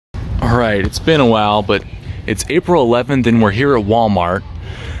Alright, it's been a while, but it's April 11th and we're here at Walmart.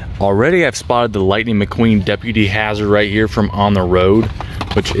 Already I've spotted the Lightning McQueen Deputy Hazzard right here from On the Road,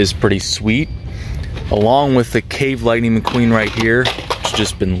 which is pretty sweet. Along with the Cave Lightning McQueen right here, which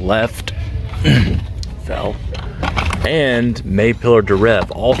just been left. Fell. And Maypillar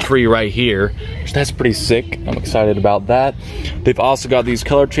Durev, all three right here. So that's pretty sick. I'm excited about that. They've also got these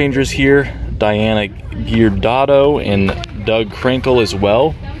color changers here. Diana Giordano and Doug Krinkle as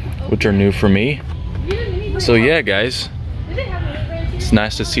well, which are new for me. So yeah, guys, it's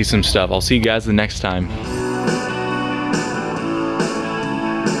nice to see some stuff. I'll see you guys the next time.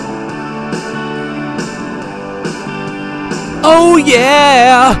 Oh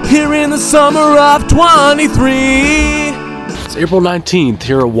yeah, here in the summer of 23. It's April 19th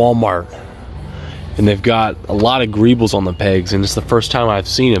here at Walmart, and they've got a lot of Greebles on the pegs, and it's the first time I've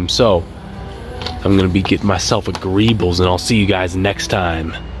seen them, so I'm gonna be getting myself a Greebles, and I'll see you guys next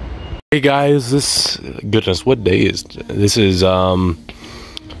time. Hey guys, goodness, what day is this? Is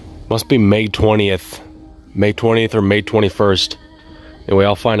must be May 20th or May 21st. Anyway,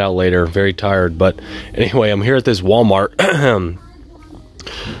 I'll find out later. Very tired, but anyway, I'm here at this Walmart.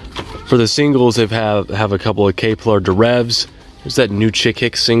 For the singles, they have a couple of Maypillar Durevs. There's that new Chick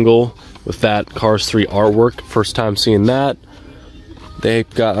Hicks single with that Cars 3 artwork. First time seeing that. They've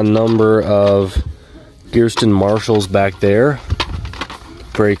got a number of Gearston Marshalls back there.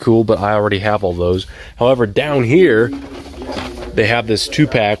 Very cool, but I already have all those. However, down here, they have this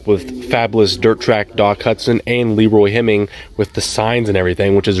 2-pack with fabulous dirt track Doc Hudson and Leroy Hemming with the signs and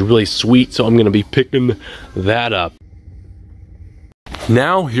everything, which is really sweet, so I'm going to be picking that up.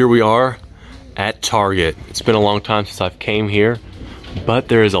 Now, here we are at Target. It's been a long time since I've came here, but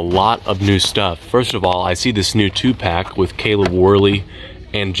there is a lot of new stuff. First of all, I see this new 2-pack with Worley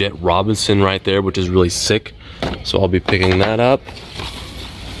and Jet Robinson right there, which is really sick, so I'll be picking that up.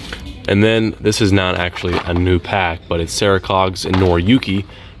 And then, this is not actually a new pack, but it's Sara Coggs and Noriyuki.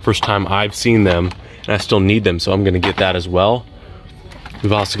 First time I've seen them, and I still need them, so I'm going to get that as well.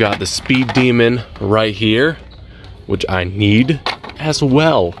 We've also got the Speed Demon right here, which I need as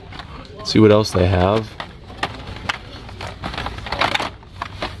well. Let's see what else they have.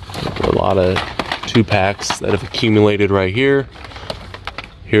 A lot of 2-packs that have accumulated right here.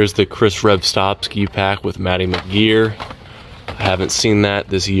 Here's the Chris Revstopski pack with Maddie McGear. I haven't seen that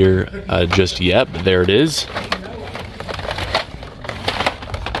this year just yet, but there it is.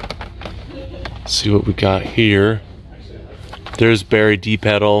 Let's see what we got here. There's Barry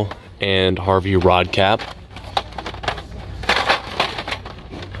Depedal and Harvey Rodcap.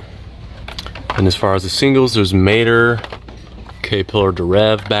 And as far as the singles, there's Mater, Maypillar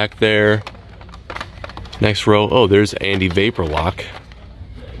Durev back there. Next row, oh, there's Andy Vaporlock.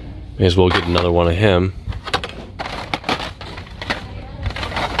 May as well get another one of him.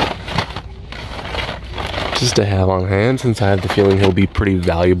 Just to have on hand, since I have the feeling he'll be pretty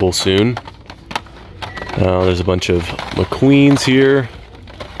valuable soon. There's a bunch of McQueens here.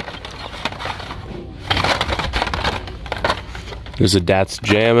 There's a That's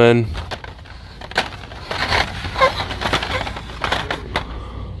Jammin'.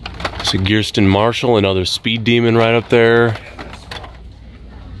 There's a Gearston Marshall, another Speed Demon right up there.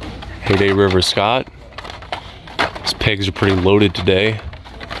 Heyday River Scott. These pegs are pretty loaded today.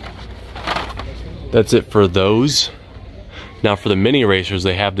 That's it for those. Now for the mini racers,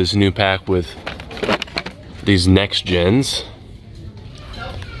 they have this new pack with these next gens.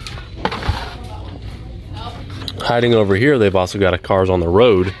 Hiding over here, they've also got a Cars on the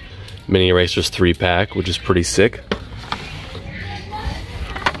Road mini racers 3-pack, which is pretty sick.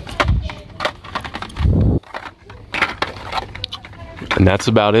 And that's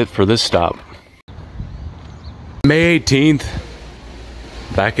about it for this stop. May 18th,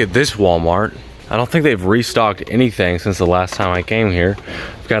 back at this Walmart. I don't think they've restocked anything since the last time I came here.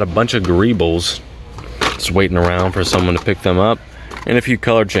 I've got a bunch of Greebles, just waiting around for someone to pick them up, and a few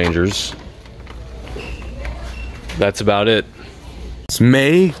color changers. That's about it. It's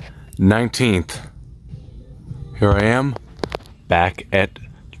May 19th. Here I am, back at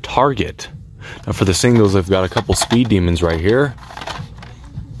Target. Now for the singles, I've got a couple Speed Demons right here.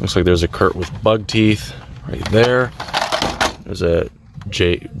 Looks like there's a Kurt with bug teeth right there. There's a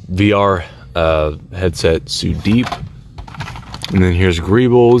VR headset Sudeep, and then here's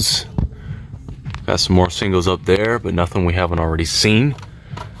Greebles. Got some more singles up there, but nothing we haven't already seen.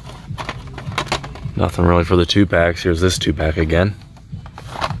 Nothing really for the 2-packs. Here's this 2-pack again.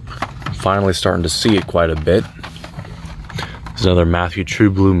 Finally starting to see it quite a bit. There's another Matthew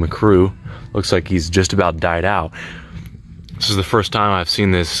True Blue McCrew. Looks like he's just about died out. This is the first time I've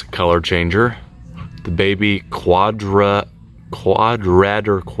seen this color changer. The baby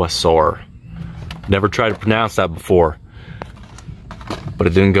Quadraturquasaur. Never tried to pronounce that before, but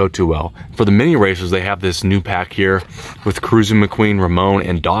it didn't go too well. For the mini racers, they have this new pack here with Cruising McQueen, Ramon,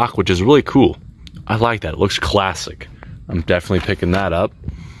 and Doc, which is really cool. I like that. It looks classic. I'm definitely picking that up.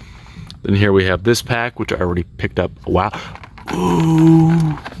 Then here we have this pack, which I already picked up. Wow.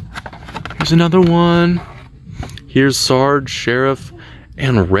 Ooh. Here's another one. Here's Sarge, Sheriff,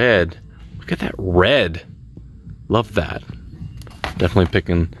 and Red. Look at that red. Love that. Definitely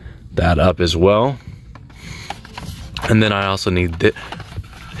picking that up as well. And then I also need this.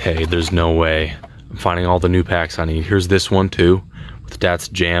 Hey, there's no way. I'm finding all the new packs I need. Here's this one too, with That's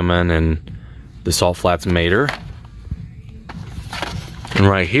Jammin' and the Salt Flats Mater. And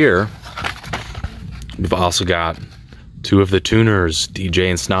right here, we've also got two of the tuners, DJ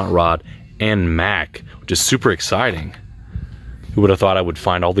and Snot Rod, and Mac, which is super exciting. Who would have thought I would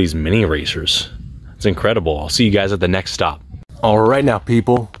find all these mini racers? It's incredible. I'll see you guys at the next stop. All right now,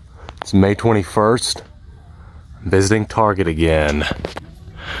 people. It's May 21st. I'm visiting Target again.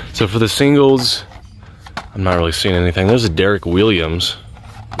 So for the singles, I'm not really seeing anything. There's a Derek Williams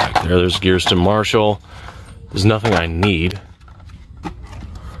back there. There's Gearston Marshall. There's nothing I need.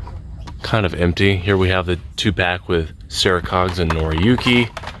 Kind of empty. Here we have the 2-pack with Sara Coggs and Noriyuki.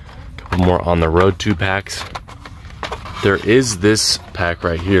 A couple more on the road 2-packs. There is this pack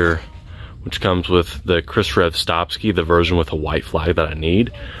right here, which comes with the Chris Rev Stopski, the version with a white flag that I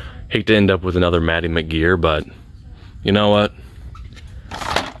need. Hate to end up with another Maddie McGear, but you know what?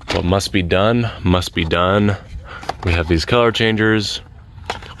 What must be done, must be done. We have these color changers,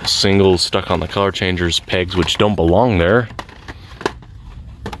 a couple singles stuck on the color changers pegs, which don't belong there.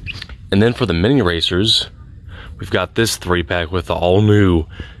 And then for the mini racers, we've got this 3-pack with the all-new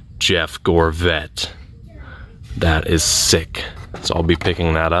Jeff Gorvette. That is sick. So I'll be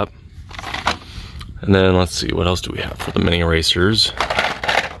picking that up. And then let's see, what else do we have for the mini racers?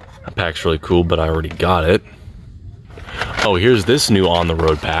 That pack's really cool, but I already got it. Oh, here's this new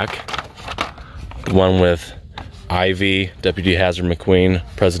on-the-road pack. The one with Ivy, Deputy Hazzard McQueen,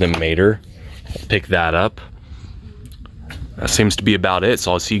 President Mater. I'll pick that up. That seems to be about it,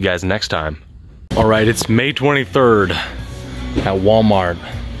 so I'll see you guys next time. All right, it's May 23rd at Walmart.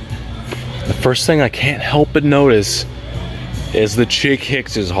 The first thing I can't help but notice is the Chick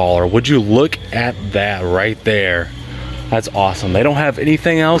Hicks's hauler. Would you look at that right there? That's awesome. They don't have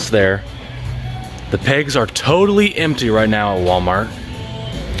anything else there. The pegs are totally empty right now at Walmart.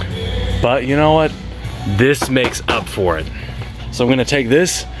 But you know what? This makes up for it. So I'm gonna take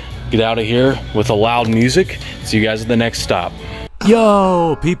this, get out of here with the loud music. See you guys at the next stop.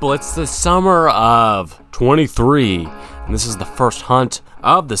 Yo, people, it's the summer of 23, and this is the first hunt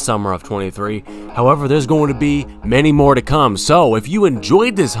of the summer of 23. However, there's going to be many more to come. So if you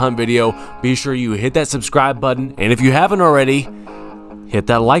enjoyed this hunt video, be sure you hit that subscribe button, and if you haven't already, hit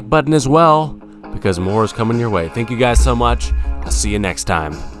that like button as well, because more is coming your way. Thank you guys so much. I'll see you next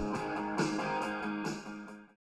time.